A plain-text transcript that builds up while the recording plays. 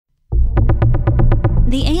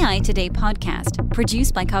The AI Today podcast,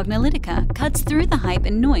 produced by Cognilytica, cuts through the hype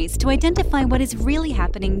and noise to identify what is really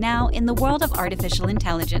happening now in the world of artificial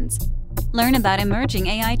intelligence. Learn about emerging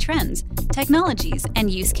AI trends, technologies,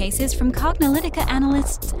 and use cases from Cognilytica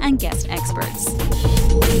analysts and guest experts.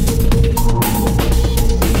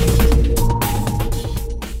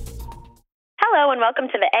 Hello and welcome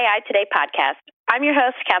to the AI Today podcast. I'm your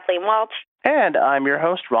host, Kathleen Walsh. And I'm your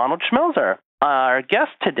host, Ronald Schmelzer. Our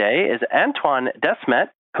guest today is Antoine Desmet,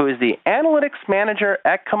 who is the Analytics Manager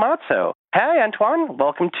at Komatsu. Hi, Antoine.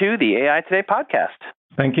 Welcome to the AI Today podcast.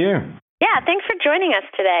 Thank you. Yeah, thanks for joining us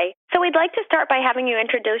today. So we'd like to start by having you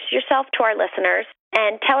introduce yourself to our listeners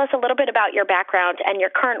and tell us a little bit about your background and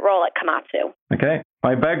your current role at Komatsu. Okay.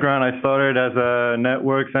 My background, I started as a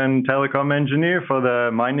networks and telecom engineer for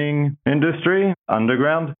the mining industry,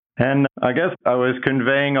 underground. And I guess I was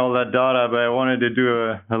conveying all that data, but I wanted to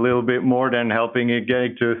do a little bit more than helping it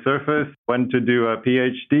get to the surface. Went to do a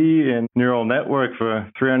PhD in neural network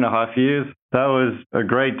for 3.5 years. That was a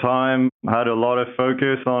great time. Had a lot of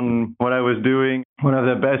focus on what I was doing. One of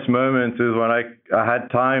the best moments is when I had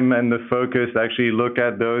time and the focus to actually look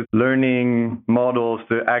at those learning models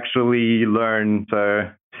to actually learn.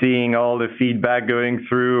 So seeing all the feedback going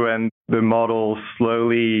through and the model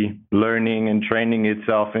slowly learning and training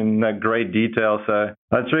itself in that great detail. So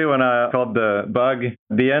that's really when I caught the bug.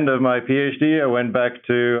 At the end of my PhD, I went back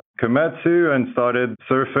to Komatsu and started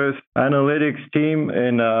Surface Analytics team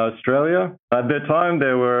in Australia. At the time,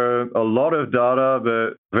 there were a lot of data,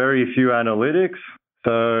 but very few analytics.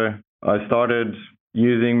 So I started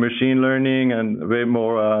using machine learning and a bit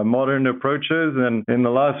more modern approaches. And in the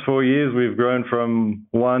last 4 years, we've grown from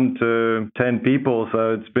 1 to 10 people.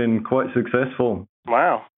 So it's been quite successful.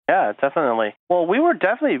 Wow. Yeah, definitely. Well, we were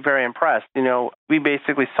definitely very impressed. We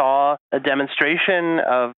basically saw a demonstration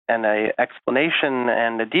of and an explanation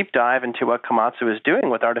and a deep dive into what Komatsu is doing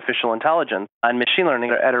with artificial intelligence and machine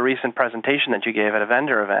learning at a recent presentation that you gave at a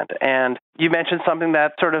vendor event. And you mentioned something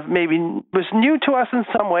that sort of maybe was new to us in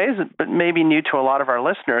some ways, but maybe new to a lot of our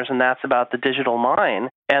listeners, and that's about the digital mine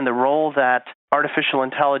and the role that artificial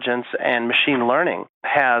intelligence and machine learning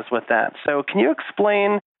has with that. So can you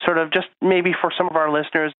explain sort of just maybe for some of our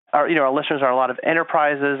listeners, our listeners are a lot of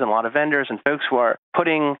enterprises and a lot of vendors and folks who are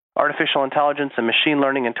putting artificial intelligence and machine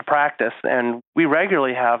learning into practice. And we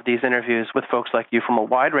regularly have these interviews with folks like you from a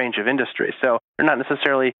wide range of industries. So they're not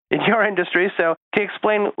necessarily in your industry. So can you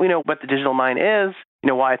explain, what the digital mine is,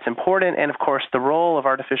 why it's important, and of course, the role of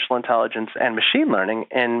artificial intelligence and machine learning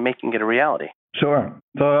in making it a reality? Sure.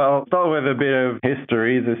 So I'll start with a bit of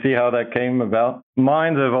history to see how that came about.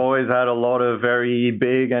 Mines have always had a lot of very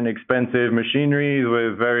big and expensive machineries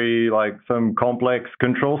with some complex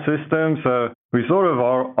control systems. So we sort of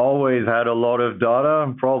always had a lot of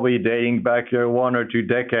data, probably dating back 1 or 2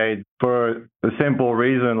 decades, for a simple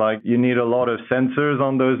reason, you need a lot of sensors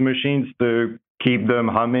on those machines to keep them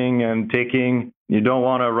humming and ticking. You don't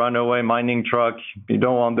want a runaway mining truck. You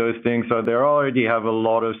don't want those things. So they already have a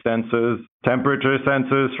lot of sensors, temperature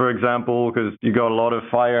sensors, for example, because you got a lot of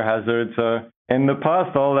fire hazards. In the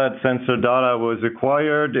past, all that sensor data was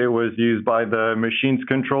acquired. It was used by the machine's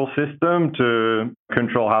control system to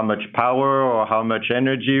control how much power or how much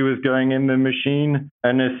energy was going in the machine.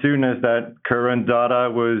 And as soon as that current data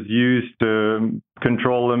was used to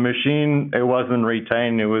control the machine, it wasn't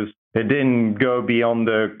retained. It didn't go beyond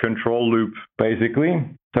the control loop, basically.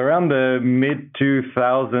 So around the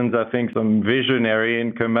mid-2000s, I think some visionary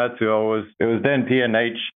in Komatsu, it was then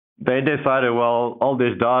P&H, they decided, all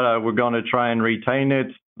this data, we're going to try and retain it,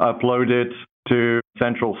 upload it to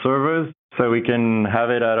central servers so we can have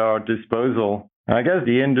it at our disposal. And I guess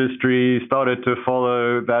the industry started to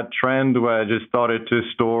follow that trend where it just started to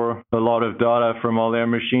store a lot of data from all their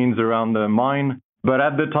machines around the mine. But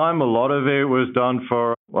at the time, a lot of it was done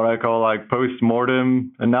for what I call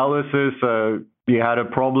post-mortem analysis. You had a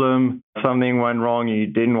problem, something went wrong, you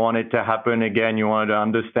didn't want it to happen again, you wanted to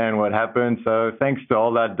understand what happened. So thanks to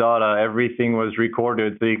all that data, everything was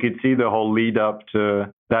recorded. So you could see the whole lead up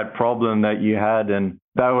to that problem that you had. And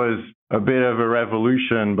that was a bit of a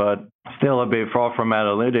revolution, but still a bit far from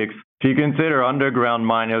analytics. If you consider underground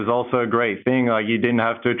mine, it was also a great thing. You didn't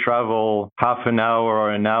have to travel half an hour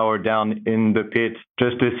or an hour down in the pit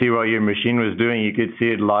just to see what your machine was doing. You could see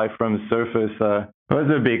it live from surface. It was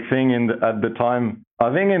a big thing at the time.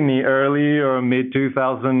 I think in the early or mid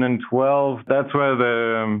 2012, that's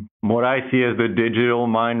where what I see as the digital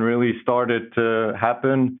mine really started to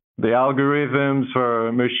happen. The algorithms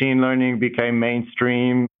for machine learning became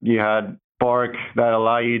mainstream. You had Spark that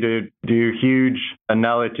allow you to do huge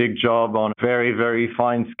analytic job on very, very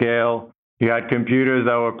fine scale. you had computers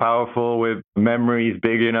that were powerful with memories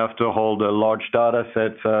big enough to hold a large data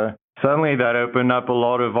set. So suddenly that opened up a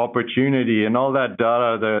lot of opportunity, and all that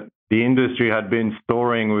data that the industry had been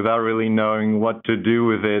storing without really knowing what to do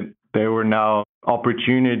with it, there were now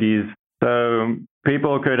opportunities. So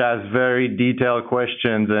people could ask very detailed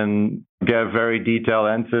questions and get very detailed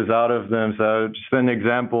answers out of them. So just an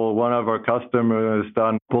example, one of our customers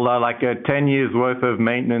pulled out like a 10 years worth of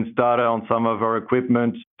maintenance data on some of our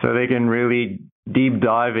equipment, so they can really deep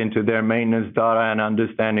dive into their maintenance data and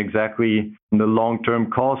understand exactly the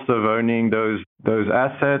long-term cost of owning those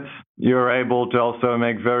assets. You're able to also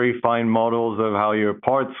make very fine models of how your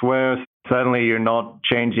parts wear. Suddenly you're not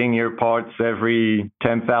changing your parts every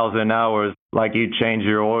 10,000 hours like you change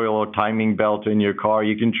your oil or timing belt in your car.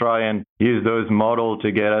 You can try and use those models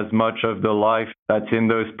to get as much of the life that's in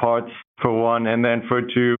those parts, for one, and then for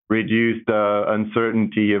two, reduce the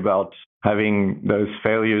uncertainty about having those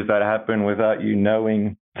failures that happen without you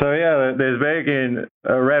knowing. So yeah, there's making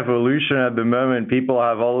a revolution at the moment. People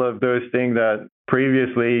have all of those things that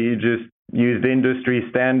previously you just used industry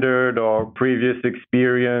standard or previous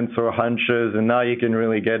experience or hunches, and now you can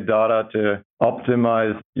really get data to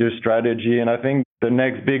optimize your strategy. And I think the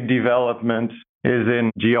next big development is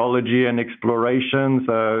in geology and exploration.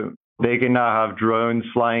 So they can now have drones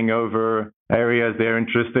flying over areas they're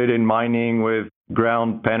interested in mining with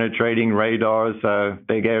ground penetrating radars.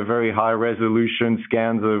 They get very high resolution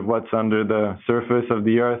scans of what's under the surface of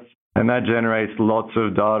the earth. And that generates lots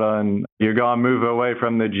of data, and you're going to move away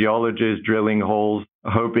from the geologists drilling holes,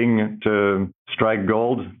 hoping to strike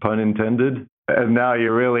gold, pun intended. And now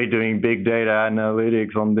you're really doing big data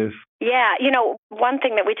analytics on this. Yeah, one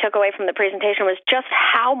thing that we took away from the presentation was just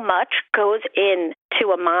how much goes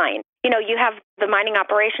into a mine. You have the mining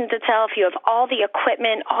operations itself, you have all the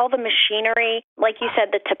equipment, all the machinery, like you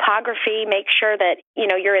said, the topography, make sure that,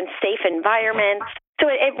 you're in safe environments. So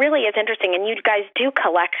it really is interesting, and you guys do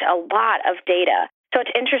collect a lot of data. So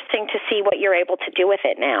it's interesting to see what you're able to do with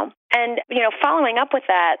it now. And, following up with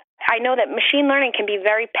that, I know that machine learning can be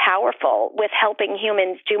very powerful with helping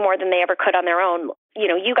humans do more than they ever could on their own.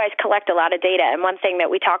 You guys collect a lot of data, and one thing that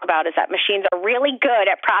we talk about is that machines are really good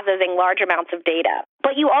at processing large amounts of data.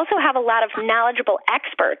 But you also have a lot of knowledgeable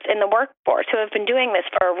experts in the workforce who have been doing this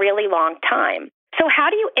for a really long time. So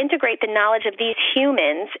how do you integrate the knowledge of these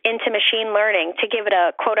humans into machine learning to give it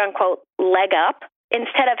a quote-unquote leg up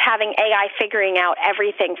instead of having AI figuring out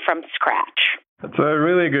everything from scratch? That's a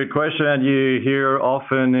really good question. You hear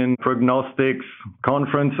often in prognostics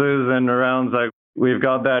conferences and around, like, we've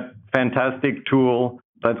got that fantastic tool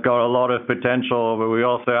that's got a lot of potential, but we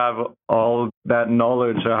also have all that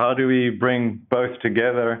knowledge. So how do we bring both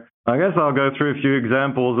together? I guess I'll go through a few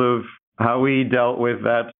examples of how we dealt with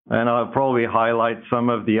that, and I'll probably highlight some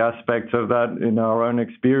of the aspects of that in our own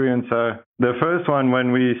experience. The first one,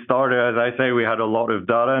 when we started, as I say, we had a lot of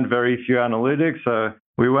data and very few analytics.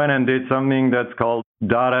 We went and did something that's called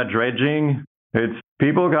data dredging.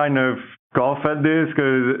 People kind of scoff at this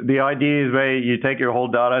because the idea is where you take your whole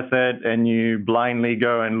data set and you blindly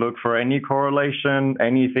go and look for any correlation,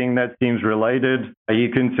 anything that seems related. You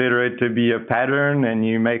consider it to be a pattern and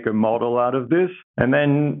you make a model out of this. And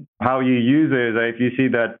then how you use it is if you see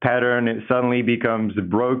that pattern, it suddenly becomes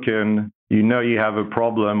broken, you know you have a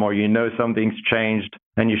problem or you know something's changed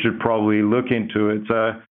and you should probably look into it.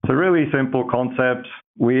 So it's a really simple concept.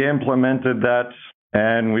 We implemented that,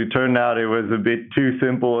 and it turned out it was a bit too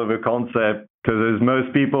simple of a concept, because as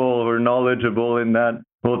most people who are knowledgeable in that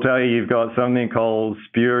will tell you, you've got something called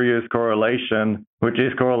spurious correlation, which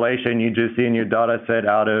is correlation you just see in your data set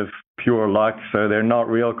out of pure luck. So they're not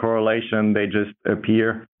real correlation, they just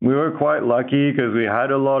appear. We were quite lucky because we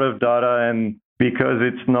had a lot of data, and because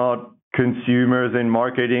it's not consumers in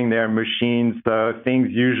marketing, they're machines, so things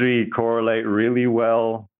usually correlate really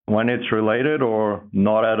well when it's related, or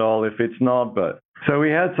not at all if it's not. But so we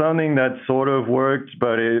had something that sort of worked,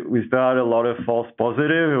 but we still had a lot of false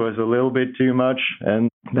positive. It was a little bit too much. And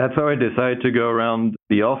that's how I decided to go around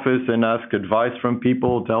the office and ask advice from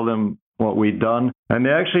people, tell them what we'd done. And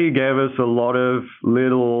they actually gave us a lot of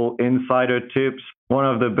little insider tips. One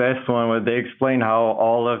of the best one was they explained how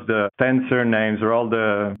all of the sensor names or all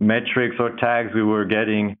the metrics or tags we were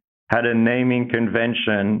getting had a naming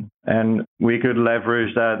convention, and we could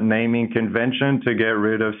leverage that naming convention to get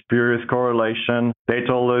rid of spurious correlation. They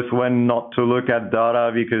told us when not to look at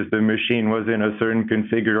data because the machine was in a certain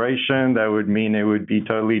configuration. That would mean it would be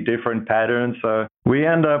totally different patterns. So we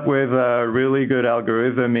end up with a really good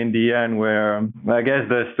algorithm in the end where I guess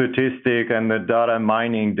the statistic and the data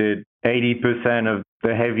mining did 80% of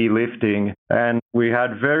the heavy lifting. And we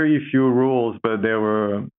had very few rules, but they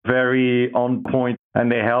were very on point,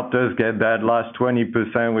 and they helped us get that last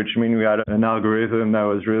 20%, which means we had an algorithm that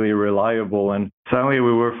was really reliable. And suddenly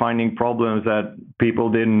we were finding problems that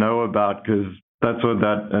people didn't know about, because that's what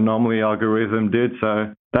that anomaly algorithm did.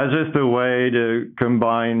 So that's just a way to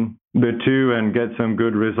combine the two and get some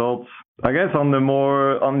good results. I guess on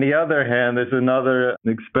the other hand, there's another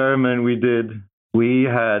experiment we did. We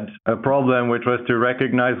had a problem which was to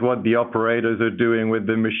recognize what the operators are doing with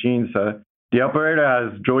the machine. So the operator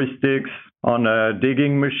has joysticks on a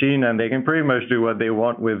digging machine, and they can pretty much do what they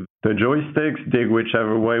want with the joysticks, dig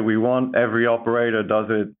whichever way we want. Every operator does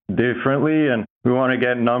it differently, and we want to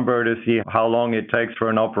get a number to see how long it takes for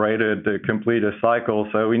an operator to complete a cycle.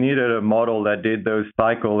 So we needed a model that did those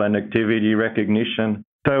cycle and activity recognition.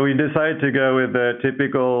 So we decided to go with a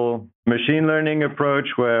typical machine learning approach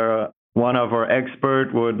where one of our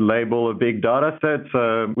experts would label a big data set.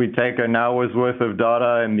 So we take an hour's worth of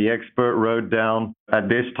data, and the expert wrote down, at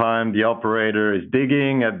this time the operator is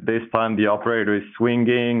digging, at this time the operator is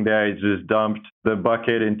swinging, there he just dumped the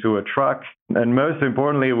bucket into a truck. And most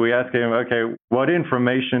importantly, we asked him, okay, what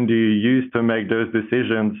information do you use to make those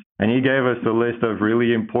decisions? And he gave us a list of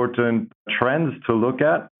really important trends to look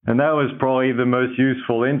at. And that was probably the most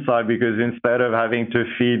useful insight, because instead of having to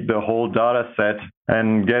feed the whole data set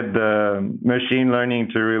and get the machine learning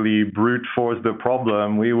to really brute force the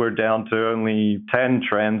problem, we were down to only 10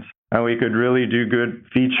 trends. And we could really do good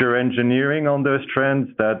feature engineering on those trends,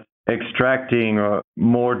 that's extracting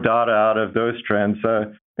more data out of those trends.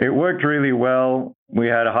 So it worked really well. We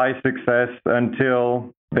had a high success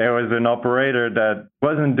until there was an operator that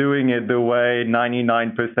wasn't doing it the way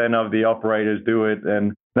 99% of the operators do it.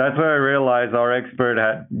 And that's where I realized our expert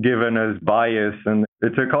had given us bias. And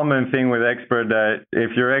it's a common thing with expert that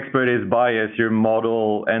if your expert is biased, your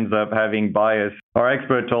model ends up having bias. Our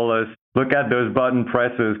expert told us, look at those button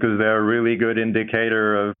presses, because they're a really good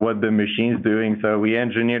indicator of what the machine's doing. So we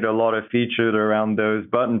engineered a lot of features around those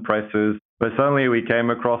button presses. But suddenly we came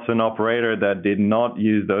across an operator that did not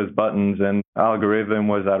use those buttons, and algorithm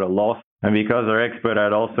was at a loss. And because our expert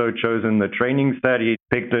had also chosen the training set, he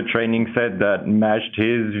picked a training set that matched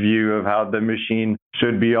his view of how the machine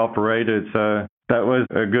should be operated. So that was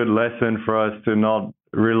a good lesson for us to not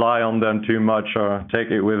rely on them too much or take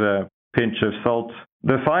it with a pinch of salt.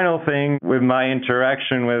 The final thing with my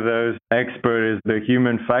interaction with those experts is the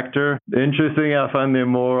human factor. Interesting, I find them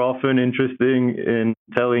more often interesting in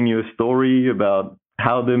telling you a story about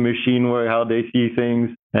how the machine works, how they see things.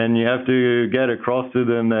 And you have to get across to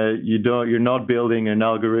them that you're not building an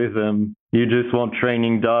algorithm. You just want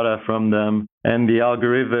training data from them. And the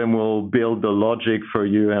algorithm will build the logic for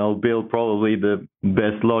you, and it'll build probably the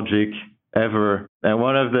best logic ever. And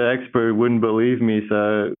one of the experts wouldn't believe me,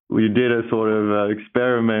 so we did a sort of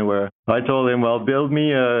experiment where I told him, well, build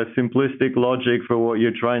me a simplistic logic for what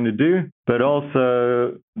you're trying to do, but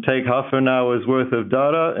also take half an hour's worth of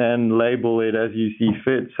data and label it as you see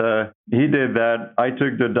fit. So he did that. I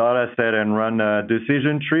took the data set and run a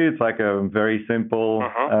decision tree. It's like a very simple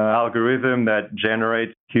algorithm that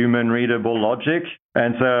generates human-readable logic.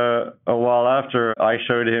 And so a while after, I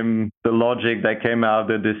showed him the logic that came out of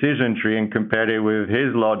the decision tree and compared it with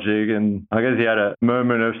his logic. And I guess he had a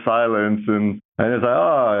moment of silence, and it's like,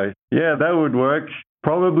 oh, yeah, that would work.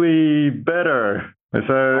 Probably better. So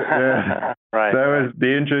right. That was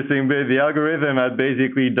the interesting bit. The algorithm had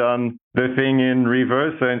basically done the thing in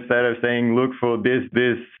reverse. So instead of saying, look for this,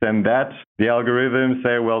 this, and that, the algorithm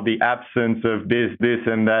say, well, the absence of this, this,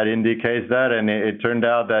 and that indicates that. And it turned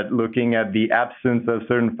out that looking at the absence of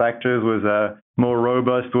certain factors was a more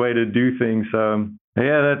robust way to do things. So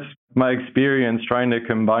yeah, that's my experience trying to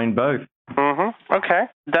combine both. Okay,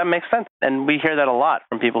 that makes sense. And we hear that a lot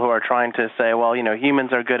from people who are trying to say, well,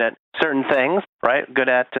 humans are good at certain things, right? Good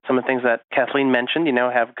at some of the things that Kathleen mentioned,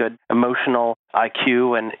 have good emotional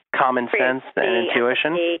IQ and common sense and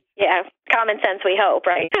intuition. Yeah, common sense, we hope,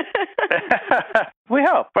 right? We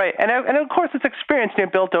hope, right? And of course, it's experience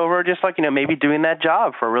built over just like, maybe doing that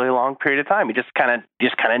job for a really long period of time. You just kind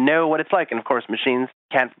of know what it's like. And of course, machines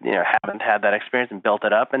haven't had that experience and built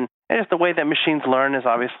it up. And just the way that machines learn is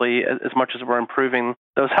obviously, as much as we're improving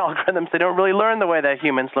those algorithms, they don't really learn the way that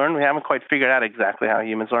humans learn. We haven't quite figured out exactly how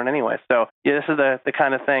humans learn anyway. So yeah, this is the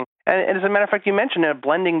kind of thing. And as a matter of fact, you mentioned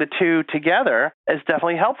blending the two together is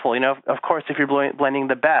definitely helpful. Of course, if you're blending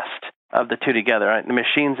the best of the two together, right? The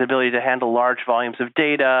machine's ability to handle large volumes of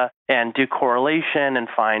data and do correlation and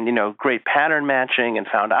find, great pattern matching and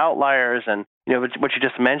found outliers and what you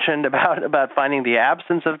just mentioned about finding the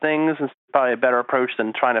absence of things is probably a better approach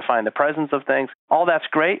than trying to find the presence of things. All that's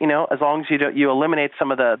great, as long as you eliminate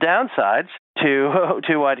some of the downsides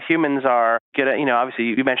to what humans are good at. Obviously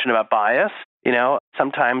you mentioned about bias.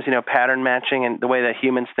 Sometimes, pattern matching and the way that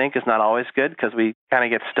humans think is not always good because we kind of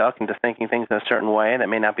get stuck into thinking things in a certain way that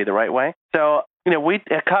may not be the right way. So, we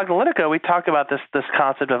at Cognilytica, we talk about this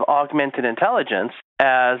concept of augmented intelligence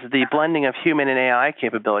as the blending of human and AI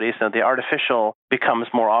capabilities, so the artificial becomes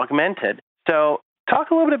more augmented. So talk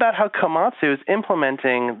a little bit about how Komatsu is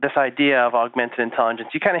implementing this idea of augmented intelligence.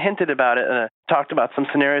 You kind of hinted about it and talked about some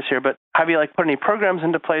scenarios here, but have you put any programs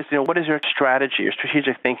into place? What is your strategy, your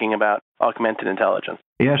strategic thinking about augmented intelligence?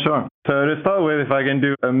 Yeah, sure. So to start with, if I can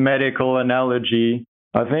do a medical analogy,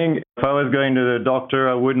 I think if I was going to the doctor,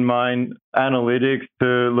 I wouldn't mind analytics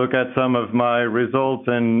to look at some of my results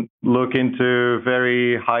and look into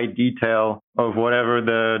very high detail of whatever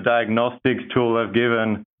the diagnostics tool I've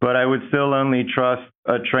given. But I would still only trust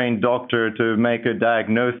a trained doctor to make a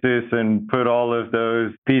diagnosis and put all of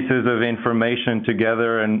those pieces of information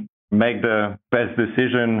together and make the best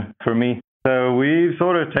decision for me. So we've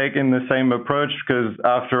sort of taken the same approach because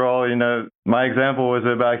after all, my example was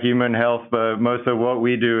about human health, but most of what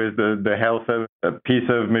we do is the health of a piece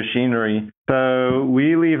of machinery. So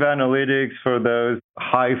we leave analytics for those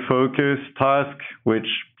high focus tasks, which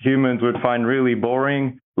humans would find really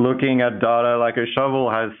boring. Looking at data, like a shovel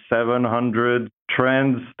has 700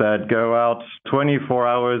 trends that go out 24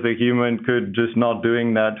 hours. A human could just not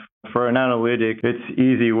doing that. For an analytic, it's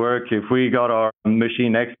easy work. If we got our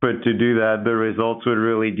machine expert to do that, the results would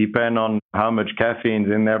really depend on how much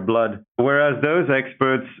caffeine's in their blood. Whereas those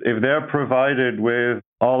experts, if they're provided with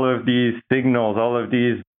all of these signals, all of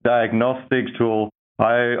these diagnostic tools,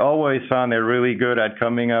 I always found they're really good at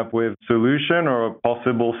coming up with solution or a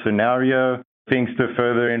possible scenario, things to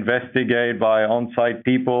further investigate by on-site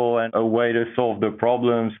people and a way to solve the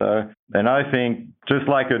problem. And I think just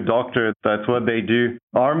like a doctor, that's what they do.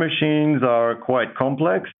 Our machines are quite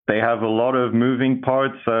complex. They have a lot of moving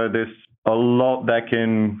parts. So there's a lot that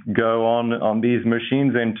can go on these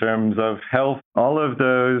machines in terms of health. All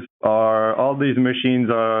these machines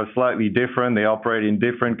are slightly different. They operate in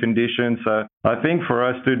different conditions. So I think for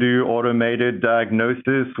us to do automated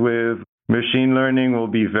diagnosis with machine learning will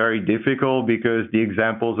be very difficult because the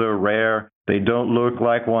examples are rare. They don't look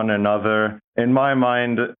like one another. In my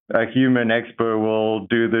mind, a human expert will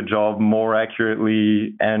do the job more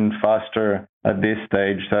accurately and faster at this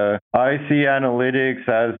stage. So I see analytics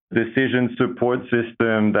as decision support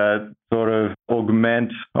system that sort of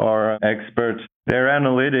augment our experts. They're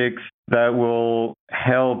analytics that will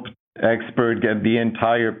help expert get the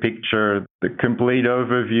entire picture, the complete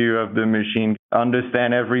overview of the machine,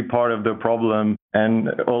 understand every part of the problem, and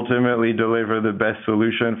ultimately deliver the best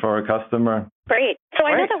solution for a customer. Great. So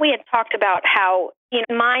I know that we had talked about how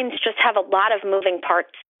mines just have a lot of moving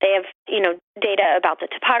parts. They have, data about the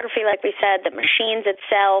topography, like we said, the machines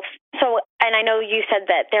itself. So, and I know you said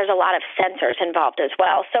that there's a lot of sensors involved as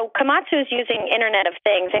well. So Komatsu is using Internet of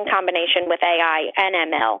Things in combination with AI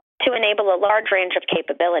and ML to enable a large range of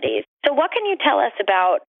capabilities. So what can you tell us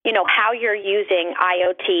about, how you're using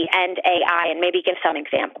IoT and AI, and maybe give some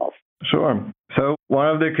examples? Sure. So one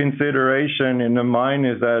of the consideration in the mine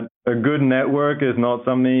is that a good network is not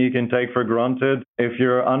something you can take for granted. If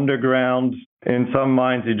you're underground, in some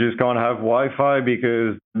mines, you just can't have Wi-Fi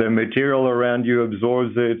because the material around you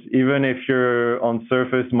absorbs it. Even if you're on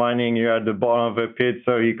surface mining, you're at the bottom of a pit,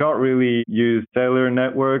 so you can't really use cellular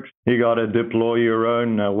networks. You got to deploy your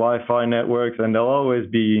own Wi-Fi networks, and there'll always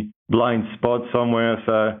be blind spots somewhere.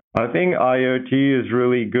 So I think IoT is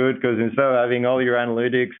really good because instead of having all your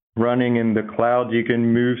analytics running in the cloud, you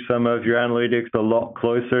can move some of your analytics a lot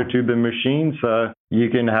closer to the machine. So you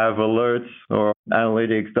can have alerts or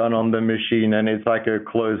analytics done on the machine, and it's like a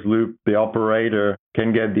closed loop. The operator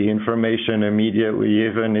can get the information immediately,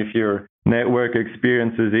 even if your network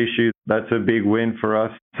experiences issues. That's a big win for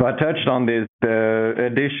us. So I touched on this. The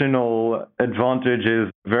additional advantage is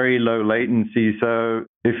very low latency. So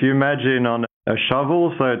if you imagine on a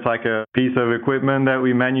shovel, so it's like a piece of equipment that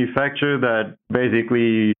we manufacture that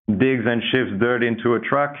basically digs and shifts dirt into a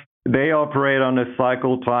truck. They operate on a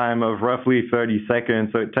cycle time of roughly 30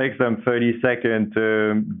 seconds. So it takes them 30 seconds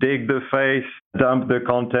to dig the face, dump the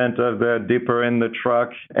content of the dipper in the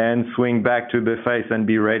truck, and swing back to the face and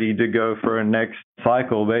be ready to go for a next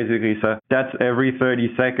cycle, basically. So that's every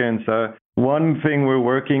 30 seconds. So one thing we're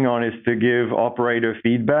working on is to give operator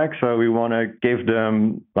feedback. So we want to give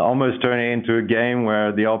them, almost turn it into a game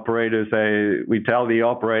where the operators say, we tell the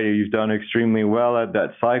operator, you've done extremely well at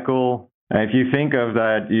that cycle. And if you think of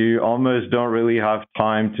that, you almost don't really have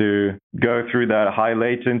time to go through that high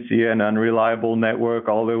latency and unreliable network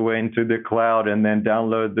all the way into the cloud and then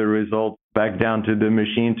download the results back down to the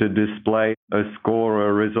machine to display a score or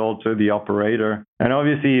a result to the operator. And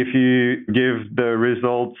obviously, if you give the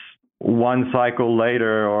results one cycle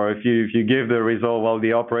later, or if you give the result while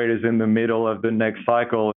the operator's in the middle of the next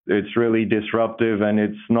cycle, it's really disruptive and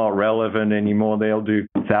it's not relevant anymore. They'll do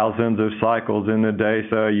thousands of cycles in a day,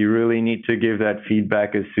 so you really need to give that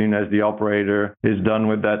feedback as soon as the operator is done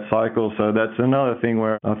with that cycle. So that's another thing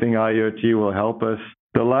where I think IoT will help us.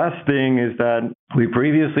 The last thing is that we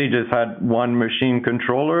previously just had one machine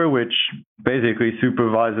controller, which basically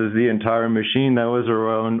supervises the entire machine. That was our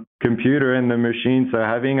own computer in the machine. So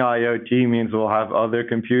having IoT means we'll have other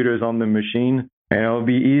computers on the machine. And it'll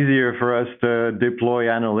be easier for us to deploy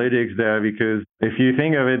analytics there because if you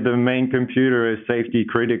think of it, the main computer is safety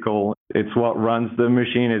critical. It's what runs the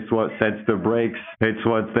machine. It's what sets the brakes. It's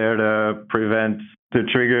what's there to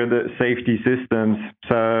trigger the safety systems.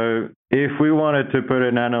 So if we wanted to put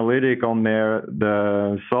an analytic on there,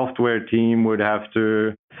 the software team would have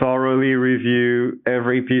to thoroughly review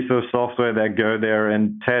every piece of software that go there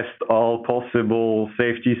and test all possible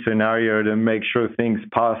safety scenarios to make sure things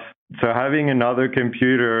pass. So having another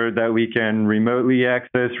computer that we can remotely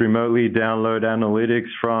access, remotely download analytics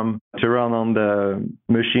from to run on the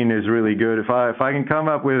machine is really good. If I can come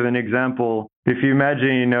up with an example, if you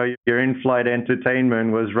imagine, your in-flight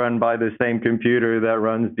entertainment was run by the same computer that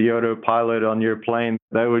runs the autopilot on your plane,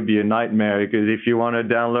 that would be a nightmare because if you want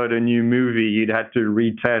to download a new movie, you'd have to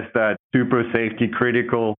retest that super safety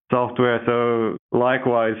critical software. So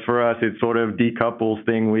likewise for us, it sort of decouples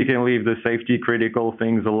things. We can leave the safety critical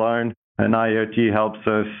things alone, and IoT helps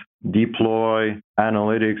us deploy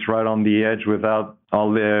analytics right on the edge without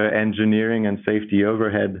all the engineering and safety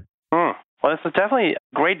overhead. Well, it's definitely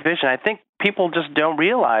a great vision. I think people just don't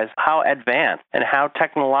realize how advanced and how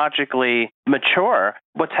technologically mature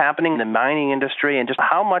what's happening in the mining industry and just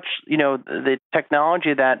how much, the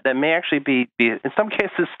technology that may actually be, in some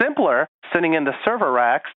cases, simpler sitting in the server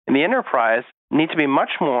racks in the enterprise need to be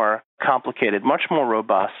much more complicated, much more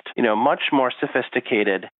robust, much more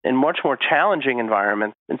sophisticated, and much more challenging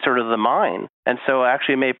environment in sort of the mine. And so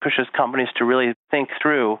actually it may push companies to really think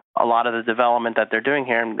through a lot of the development that they're doing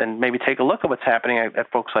here and maybe take a look at what's happening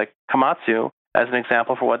at folks like Komatsu as an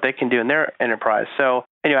example for what they can do in their enterprise. So,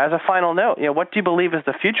 as a final note, what do you believe is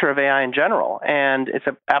the future of AI in general and its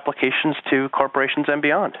applications to corporations and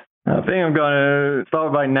beyond? I think I'm going to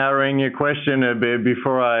start by narrowing your question a bit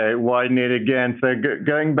before I widen it again. So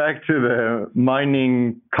going back to the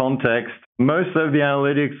mining context, most of the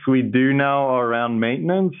analytics we do now are around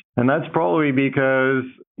maintenance, and that's probably because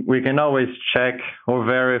we can always check or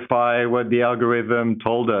verify what the algorithm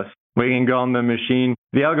told us. We can go on the machine.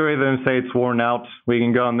 The algorithm say it's worn out. We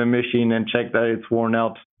can go on the machine and check that it's worn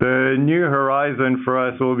out. The new horizon for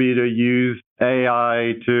us will be to use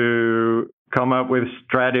AI to come up with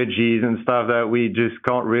strategies and stuff that we just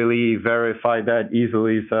can't really verify that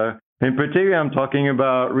easily. So in particular, I'm talking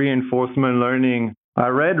about reinforcement learning. I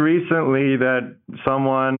read recently that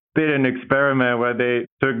someone did an experiment where they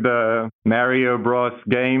took the Mario Bros.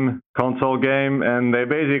 Console game, and they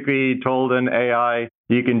basically told an AI,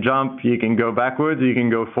 you can jump, you can go backwards, you can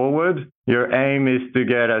go forward. Your aim is to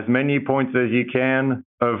get as many points as you can,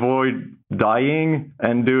 avoid dying,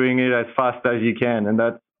 and doing it as fast as you can. And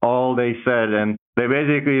that's all they said. And they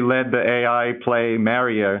basically let the AI play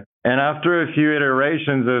Mario. And after a few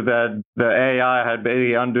iterations of that, the AI had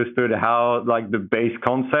basically understood how, the base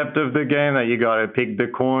concept of the game, that you got to pick the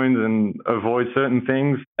coins and avoid certain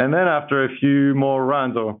things. And then after a few more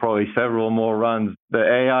runs, or probably several more runs, the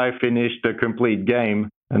AI finished the complete game.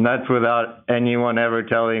 And that's without anyone ever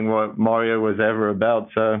telling what Mario was ever about.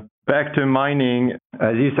 So back to mining,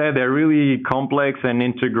 as you said, they're really complex and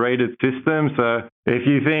integrated systems. So if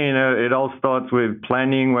you think, it all starts with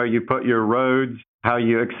planning, where you put your roads, how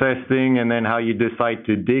you access things, and then how you decide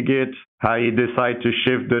to dig it, how you decide to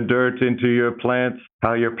shift the dirt into your plants,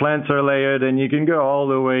 how your plants are layered, and you can go all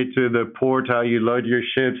the way to the port, how you load your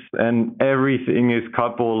ships, and everything is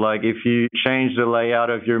coupled. Like if you change the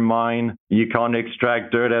layout of your mine, you can't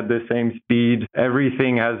extract dirt at the same speed.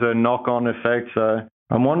 Everything has a knock-on effect. So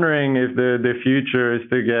I'm wondering if the future is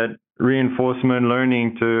to get reinforcement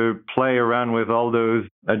learning to play around with all those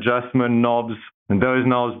adjustment knobs, and those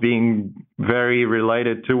knobs being very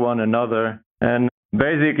related to one another, and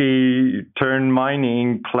basically turn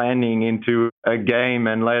mining planning into a game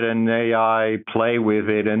and let an AI play with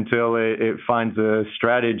it until it finds a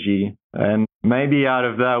strategy. And maybe out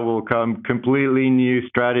of that will come completely new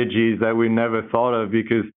strategies that we never thought of,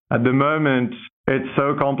 because at the moment, it's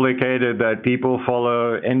so complicated that people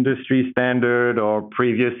follow industry standard or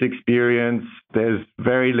previous experience. There's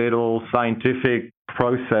very little scientific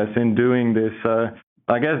process in doing this.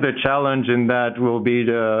 I guess the challenge in that will be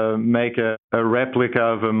to make a replica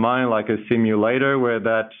of a mind, like a simulator, where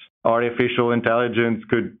that artificial intelligence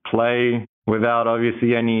could play without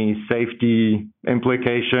obviously any safety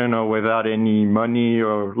implication or without any money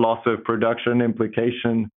or loss of production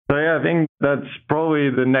implication. So yeah, I think that's probably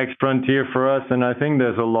the next frontier for us. And I think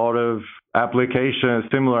there's a lot of applications,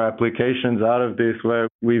 similar applications out of this, where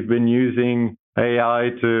we've been using AI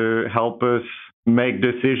to help us make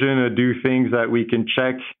decisions or do things that we can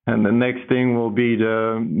check. And the next thing will be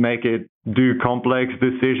to make it do complex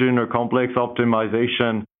decision or complex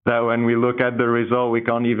optimization that when we look at the result, we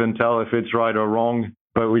can't even tell if it's right or wrong,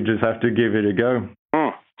 but we just have to give it a go.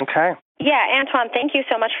 Okay. Yeah, Antoine, thank you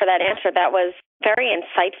so much for that answer. That was very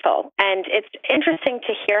insightful. And it's interesting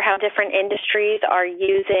to hear how different industries are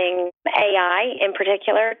using AI in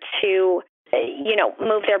particular to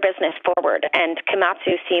move their business forward. And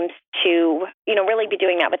Komatsu seems to, really be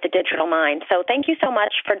doing that with the digital mind. So thank you so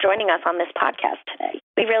much for joining us on this podcast today.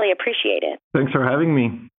 We really appreciate it. Thanks for having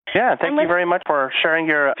me. Yeah, thank you very much for sharing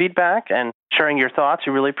your feedback and sharing your thoughts.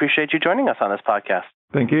 We really appreciate you joining us on this podcast.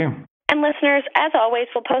 Thank you. And listeners, as always,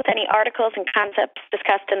 we'll post any articles and concepts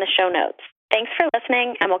discussed in the show notes. Thanks for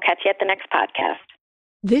listening, and we'll catch you at the next podcast.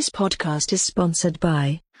 This podcast is sponsored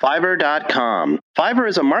by Fiverr.com. Fiverr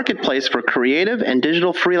is a marketplace for creative and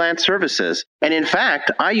digital freelance services. And in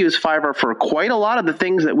fact, I use Fiverr for quite a lot of the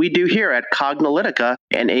things that we do here at Cognilytica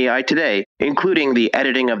and AI Today, including the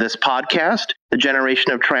editing of this podcast, the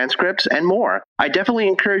generation of transcripts, and more. I definitely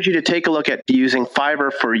encourage you to take a look at using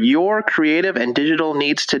Fiverr for your creative and digital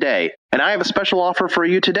needs today. And I have a special offer for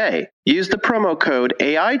you today. Use the promo code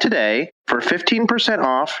AI Today for 15%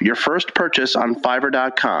 off your first purchase on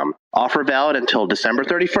Fiverr.com. Offer valid until December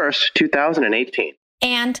 31st, 2018.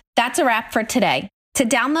 And that's a wrap for today. To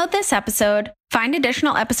download this episode, find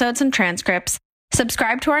additional episodes and transcripts,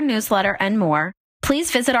 subscribe to our newsletter, and more,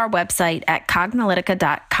 please visit our website at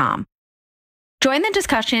Cognilytica.com. Join the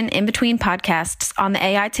discussion in between podcasts on the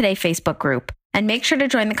AI Today Facebook group, and make sure to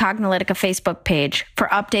join the Cognilytica Facebook page for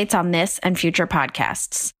updates on this and future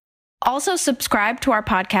podcasts. Also, subscribe to our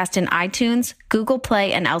podcast in iTunes, Google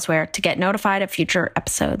Play, and elsewhere to get notified of future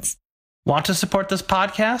episodes. Want to support this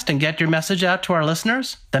podcast and get your message out to our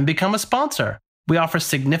listeners? Then become a sponsor. We offer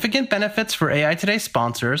significant benefits for AI Today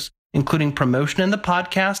sponsors, including promotion in the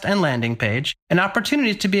podcast and landing page, and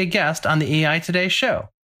opportunities to be a guest on the AI Today show.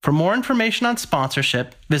 For more information on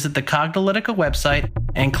sponsorship, visit the Cognilytica website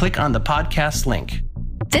and click on the podcast link.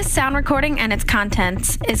 This sound recording and its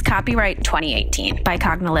contents is copyright 2018 by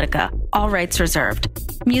Cognilytica, all rights reserved.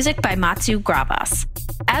 Music by Matsu Gravas.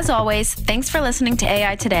 As always, thanks for listening to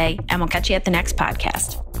AI Today, and we'll catch you at the next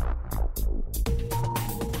podcast.